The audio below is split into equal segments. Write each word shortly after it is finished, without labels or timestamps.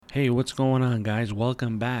Hey, what's going on, guys?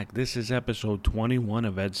 Welcome back. This is episode 21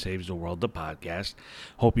 of Ed Saves the World, the podcast.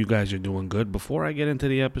 Hope you guys are doing good. Before I get into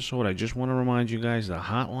the episode, I just want to remind you guys the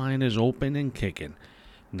hotline is open and kicking.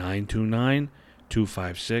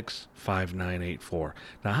 929-256-5984.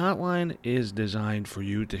 The hotline is designed for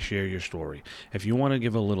you to share your story. If you want to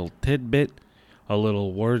give a little tidbit, a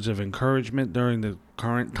little words of encouragement during the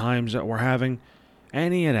current times that we're having,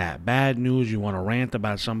 any of that, bad news, you want to rant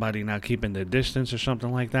about somebody not keeping their distance or something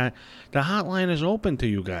like that, the hotline is open to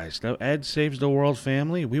you guys. The Ed Saves the World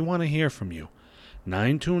family, we want to hear from you.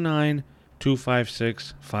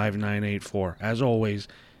 929-256-5984. As always,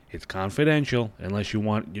 it's confidential unless you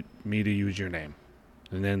want me to use your name.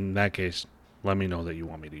 And then in that case, let me know that you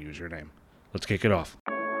want me to use your name. Let's kick it off.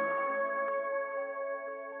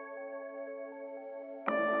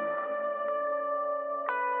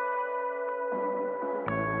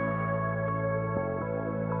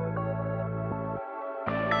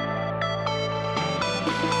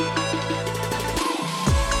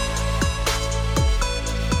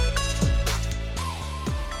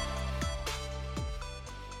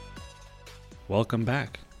 Welcome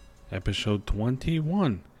back. Episode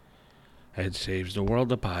 21. Ed Saves the World,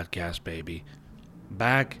 the podcast, baby.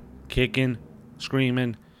 Back, kicking,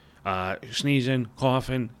 screaming, sneezing,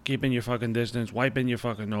 coughing, keeping your fucking distance, wiping your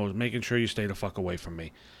fucking nose, making sure you stay the fuck away from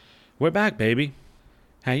me. We're back, baby.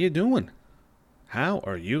 How you doing? How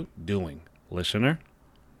are you doing, listener?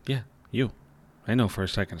 Yeah, you. I know for a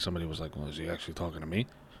second somebody was like, well, is he actually talking to me?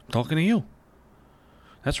 I'm talking to you.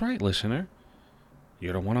 That's right, listener.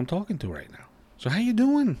 You're the one I'm talking to right now. So how you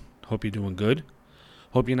doing? Hope you're doing good.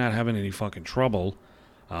 Hope you're not having any fucking trouble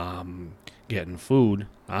getting food.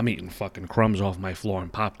 I'm eating fucking crumbs off my floor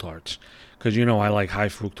and Pop-Tarts. Because, you know, I like high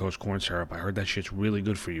fructose corn syrup. I heard that shit's really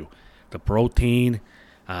good for you. The protein,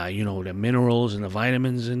 the minerals and the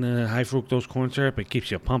vitamins in the high fructose corn syrup, it keeps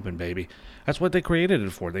you pumping, baby. That's what they created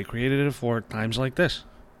it for. They created it for times like this.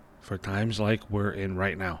 For times like we're in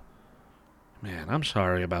right now. Man, I'm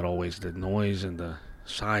sorry about always the noise and the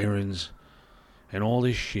sirens and all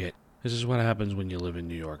this shit. This is what happens when you live in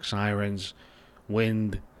New York. Sirens,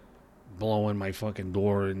 wind, blowing my fucking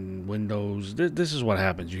door and windows. This is what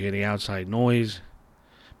happens. You hear the outside noise.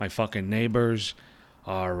 My fucking neighbors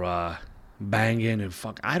are banging and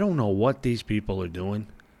I don't know what these people are doing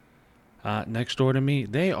next door to me.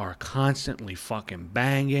 They are constantly fucking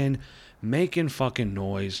banging, making fucking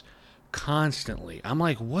noise constantly. I'm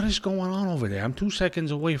like, what is going on over there? I'm 2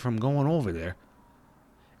 seconds away from going over there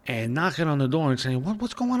and knocking on the door and saying,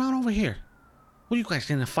 what's going on over here? What are you guys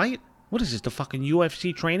in a fight? What is this, the fucking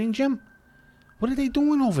UFC training gym? What are they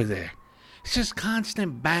doing over there? It's just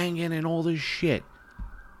constant banging and all this shit.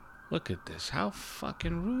 Look at this. How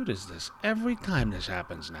fucking rude is this? Every time this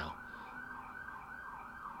happens now.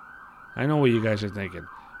 I know what you guys are thinking.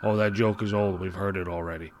 Oh, that joke is old. We've heard it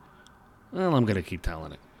already. Well, I'm going to keep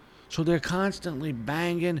telling it. So they're constantly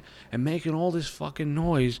banging and making all this fucking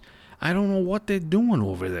noise. I don't know what they're doing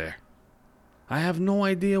over there. I have no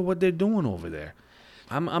idea what they're doing over there.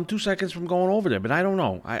 I'm 2 seconds from going over there, but I don't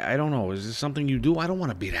know. I don't know. Is this something you do? I don't want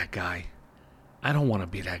to be that guy. I don't want to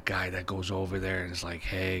be that guy that goes over there and is like,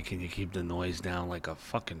 hey, can you keep the noise down like a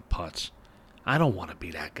fucking putz? I don't want to be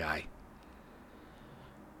that guy.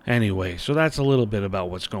 Anyway, so that's a little bit about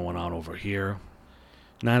what's going on over here.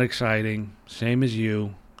 Not exciting. Same as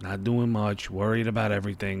you. Not doing much. Worried about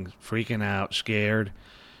everything. Freaking out. Scared.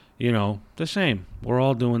 You know, the same. We're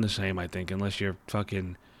all doing the same, I think, unless you're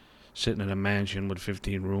fucking sitting in a mansion with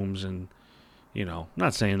 15 rooms and, you know,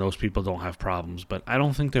 not saying those people don't have problems, but I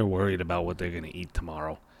don't think they're worried about what they're going to eat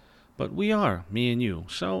tomorrow. But we are, me and you.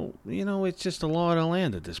 So, you know, it's just the law of the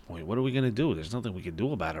land at this point. What are we going to do? There's nothing we can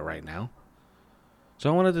do about it right now.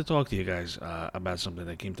 So I wanted to talk to you guys about something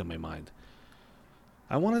that came to my mind.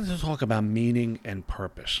 I wanted to talk about meaning and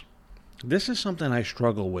purpose. This is something I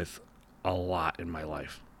struggle with a lot in my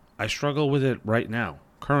life. I struggle with it right now.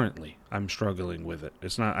 Currently, I'm struggling with it.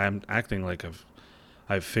 It's not, I'm acting like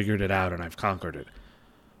I've figured it out and I've conquered it.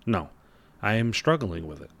 No, I am struggling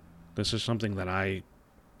with it. This is something that I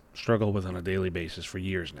struggle with on a daily basis for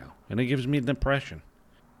years now. And it gives me depression.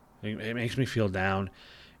 It makes me feel down.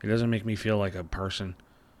 It doesn't make me feel like a person.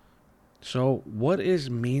 So what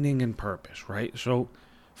is meaning and purpose, right? So,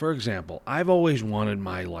 for example, I've always wanted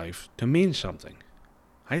my life to mean something.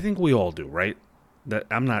 I think we all do, right? That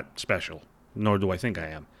I'm not special, nor do I think I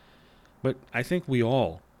am. But I think we've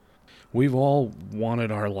all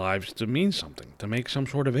wanted our lives to mean something, to make some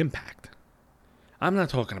sort of impact. I'm not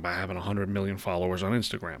talking about having 100 million followers on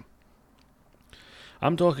Instagram.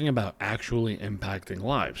 I'm talking about actually impacting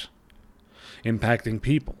lives, impacting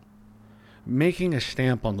people, making a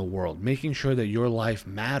stamp on the world, making sure that your life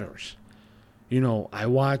matters. You know, I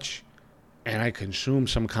watch and I consume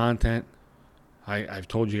some content. I've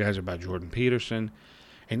told you guys about Jordan Peterson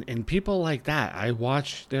and people like that. I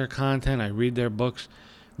watch their content, I read their books.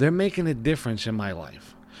 They're making a difference in my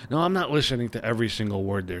life. Now, I'm not listening to every single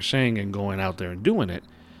word they're saying and going out there and doing it,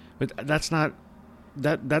 but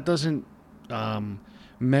that doesn't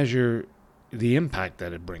measure the impact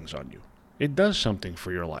that it brings on you. It does something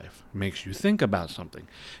for your life. It makes you think about something.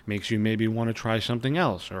 Makes you maybe want to try something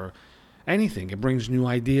else or anything. It brings new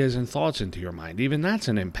ideas and thoughts into your mind. Even that's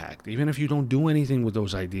an impact. Even if you don't do anything with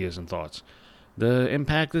those ideas and thoughts, the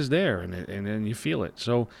impact is there and you feel it.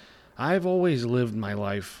 So I've always lived my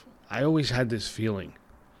life. I always had this feeling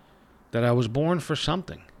that I was born for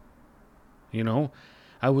something. You know,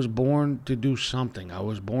 I was born to do something. I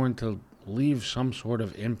was born to leave some sort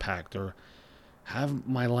of impact or have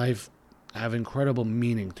my life have incredible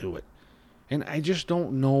meaning to it. And I just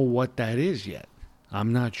don't know what that is yet.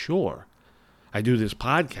 I'm not sure. I do this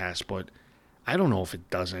podcast, but I don't know if it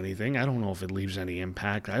does anything. I don't know if it leaves any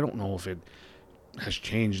impact. I don't know if it has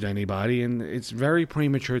changed anybody. And it's very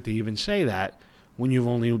premature to even say that when you've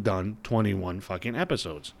only done 21 fucking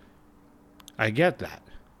episodes. I get that.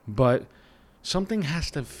 But something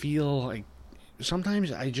has to feel like,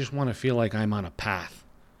 sometimes I just want to feel like I'm on a path.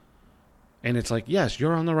 And it's like, yes,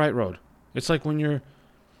 you're on the right road. It's like when you're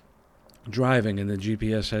driving and the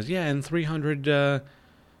GPS says, yeah, in 300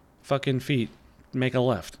 fucking feet, make a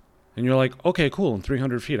left. And you're like, okay, cool, in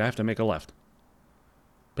 300 feet, I have to make a left.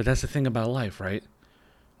 But that's the thing about life, right?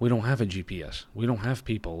 We don't have a GPS. We don't have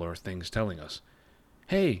people or things telling us,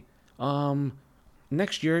 hey,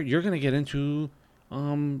 next year you're going to get into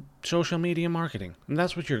social media marketing. And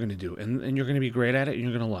that's what you're going to do. And you're going to be great at it and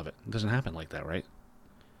you're going to love it. It doesn't happen like that, right?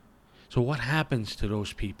 So what happens to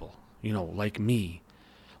those people? You know, like me,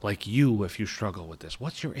 like you, if you struggle with this.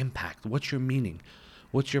 What's your impact? What's your meaning?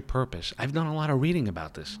 What's your purpose? I've done a lot of reading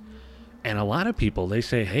about this. And a lot of people, they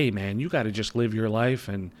say, hey, man, you got to just live your life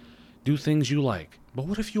and do things you like. But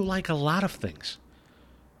what if you like a lot of things?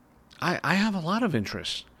 I have a lot of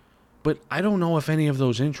interests. But I don't know if any of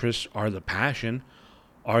those interests are the passion,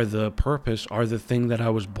 are the purpose, are the thing that I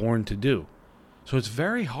was born to do. So it's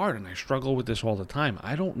very hard, and I struggle with this all the time.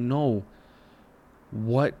 I don't know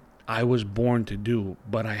what I was born to do,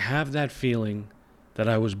 but I have that feeling that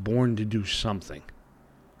I was born to do something.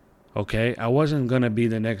 Okay? I wasn't going to be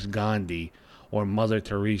the next Gandhi or Mother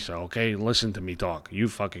Teresa, okay? Listen to me talk. You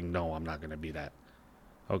fucking know I'm not going to be that.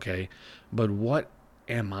 Okay? But what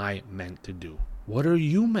am I meant to do? What are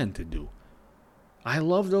you meant to do? I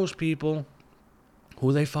love those people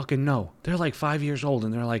who they fucking know. They're like 5 years old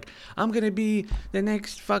and they're like, I'm going to be the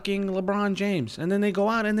next fucking LeBron James. And then they go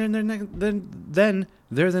out and then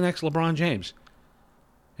they're the next LeBron James.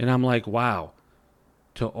 And I'm like, wow.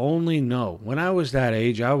 To only know. When I was that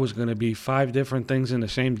age, I was going to be 5 different things in the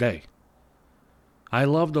same day. I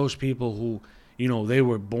love those people who, you know, they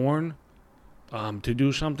were born to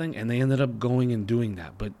do something and they ended up going and doing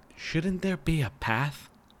that. But shouldn't there be a path?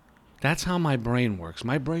 That's how my brain works.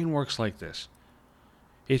 My brain works like this.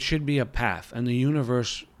 It should be a path, and the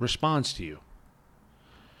universe responds to you.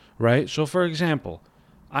 Right? So, for example,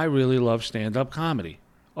 I really love stand-up comedy.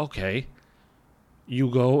 Okay. You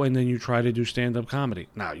go and then you try to do stand-up comedy.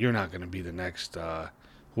 Now, you're not going to be the next,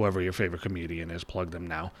 whoever your favorite comedian is, plug them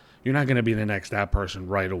now. You're not going to be the next that person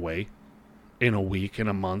right away, in a week, in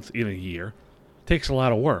a month, in a year. It takes a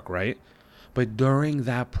lot of work, right? But during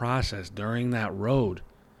that process, during that road,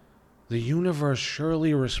 the universe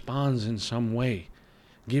surely responds in some way.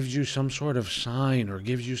 Gives you some sort of sign or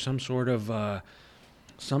gives you some sort of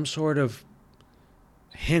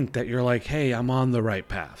hint that you're like, hey, I'm on the right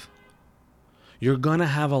path. You're going to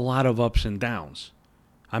have a lot of ups and downs.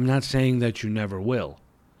 I'm not saying that you never will.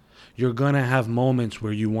 You're going to have moments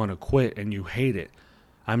where you want to quit and you hate it.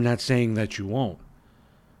 I'm not saying that you won't.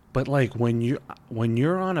 But like when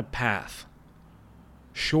you're on a path,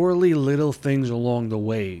 surely little things along the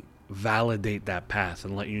way validate that path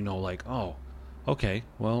and let you know like, oh, okay,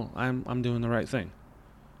 well, I'm doing the right thing.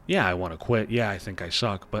 Yeah, I want to quit. Yeah, I think I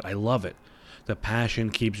suck, but I love it. The passion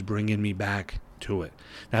keeps bringing me back to it.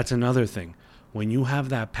 That's another thing. When you have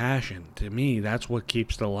that passion, to me, that's what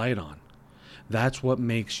keeps the light on. That's what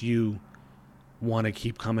makes you want to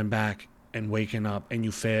keep coming back and waking up, and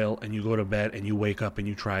you fail and you go to bed and you wake up and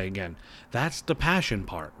you try again. That's the passion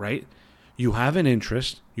part, right? You have an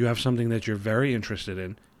interest. You have something that you're very interested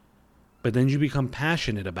in. But then you become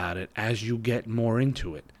passionate about it as you get more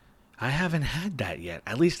into it. I haven't had that yet.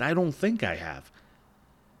 At least I don't think I have.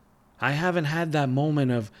 I haven't had that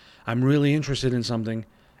moment of I'm really interested in something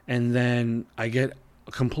and then I get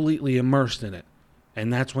completely immersed in it.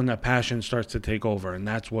 And that's when that passion starts to take over, and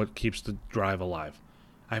that's what keeps the drive alive.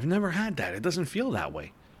 I've never had that. It doesn't feel that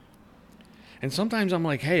way. And sometimes I'm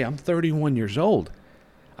like, hey, I'm 31 years old.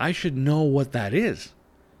 I should know what that is.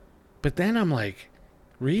 But then I'm like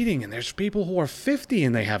reading, and there's people who are 50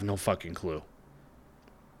 and they have no fucking clue.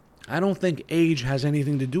 I don't think age has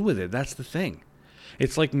anything to do with it. That's the thing.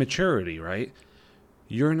 It's like maturity, right?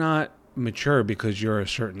 You're not mature because you're a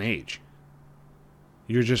certain age.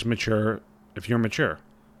 You're just mature if you're mature,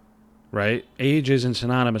 right? Age isn't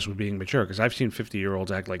synonymous with being mature, because I've seen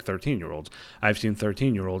 50-year-olds act like 13-year-olds. I've seen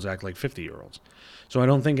 13-year-olds act like 50-year-olds. So I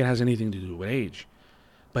don't think it has anything to do with age.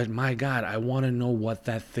 But my God, I want to know what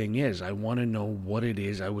that thing is. I want to know what it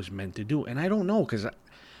is I was meant to do. And I don't know, because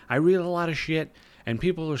I read a lot of shit, and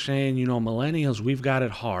people are saying, millennials, we've got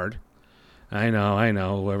it hard. I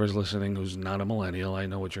know. Whoever's listening who's not a millennial, I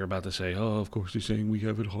know what you're about to say. Oh, of course he's saying we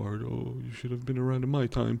have it hard. Oh, you should have been around in my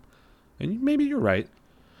time. And maybe you're right.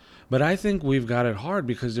 But I think we've got it hard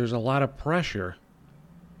because there's a lot of pressure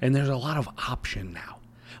and there's a lot of option now.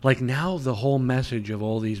 Like now the whole message of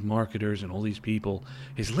all these marketers and all these people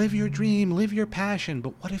is live your dream, live your passion.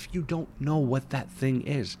 But what if you don't know what that thing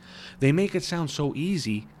is? They make it sound so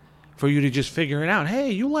easy for you to just figure it out.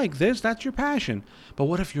 Hey, you like this, that's your passion. But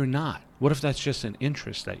what if you're not? What if that's just an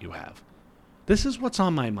interest that you have? This is what's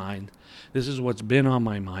on my mind. This is what's been on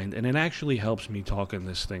my mind. And it actually helps me talking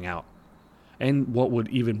this thing out. And what would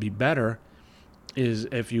even be better is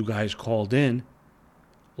if you guys called in,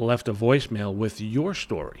 left a voicemail with your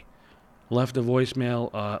story. Left a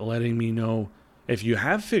voicemail letting me know if you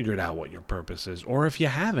have figured out what your purpose is, or if you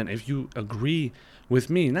haven't, if you agree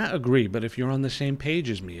with me. Not agree, but if you're on the same page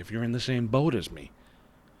as me, if you're in the same boat as me.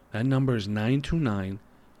 That number is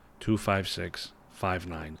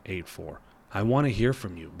 929-256-5984. I want to hear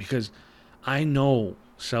from you because I know,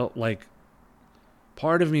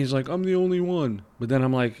 part of me is like, I'm the only one. But then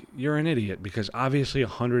I'm like, you're an idiot, because obviously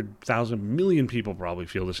 100,000 million people probably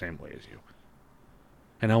feel the same way as you.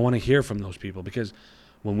 And I want to hear from those people, because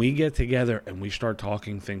when we get together and we start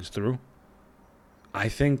talking things through, I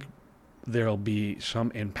think there'll be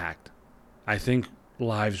some impact. I think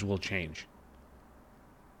lives will change.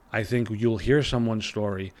 I think you'll hear someone's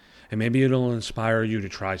story and maybe it'll inspire you to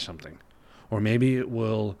try something. Or maybe it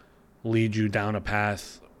will lead you down a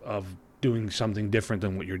path of doing something different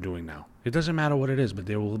than what you're doing now. It doesn't matter what it is, but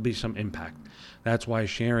there will be some impact. That's why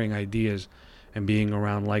sharing ideas and being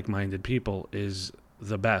around like-minded people is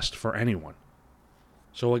the best for anyone.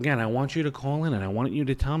 So again, I want you to call in and I want you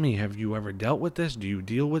to tell me, have you ever dealt with this? Do you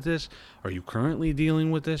deal with this? Are you currently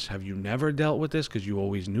dealing with this? Have you never dealt with this because you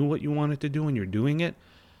always knew what you wanted to do and you're doing it?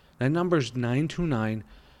 That number is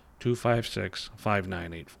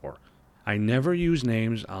 929-256-5984. I never use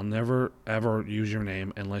names. I'll never, ever use your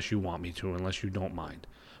name unless you want me to, unless you don't mind.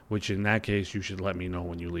 Which in that case, you should let me know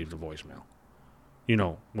when you leave the voicemail.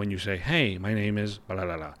 When you say, hey, my name is blah,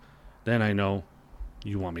 blah, blah. Then I know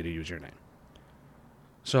you want me to use your name.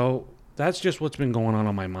 So that's just what's been going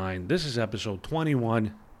on my mind. This is episode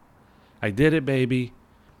 21. I did it, baby.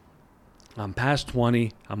 I'm past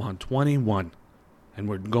 20. I'm on 21. And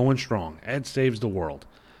we're going strong. Ed saves the world.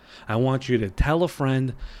 I want you to tell a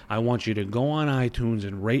friend. I want you to go on iTunes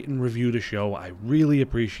and rate and review the show. I really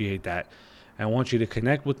appreciate that. I want you to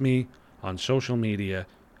connect with me on social media.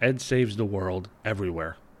 Ed Saves the World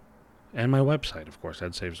everywhere. And my website, of course,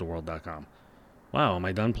 edsavestheworld.com. Wow, am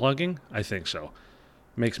I done plugging? I think so.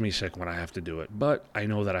 Makes me sick when I have to do it. But I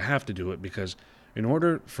know that I have to do it because in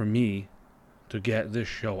order for me to get this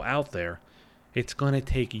show out there, it's going to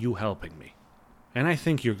take you helping me. And I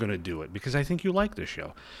think you're going to do it because I think you like this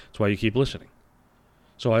show. That's why you keep listening.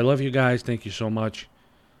 So I love you guys. Thank you so much.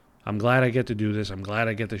 I'm glad I get to do this. I'm glad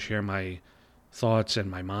I get to share my thoughts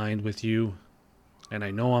and my mind with you. And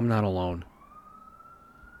I know I'm not alone.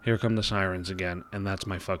 Here come the sirens again, and that's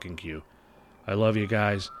my fucking cue. I love you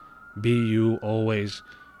guys. Be you always.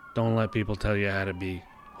 Don't let people tell you how to be,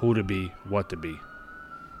 who to be, what to be.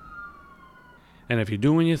 And if you're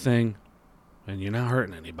doing your thing and you're not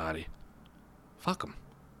hurting anybody, fuck them.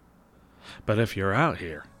 But if you're out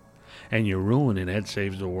here and you're ruining Ed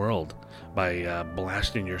Saves the World by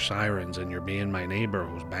blasting your sirens and you're being my neighbor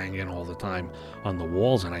who's banging all the time on the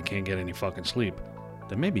walls and I can't get any fucking sleep,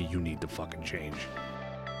 then maybe you need to fucking change.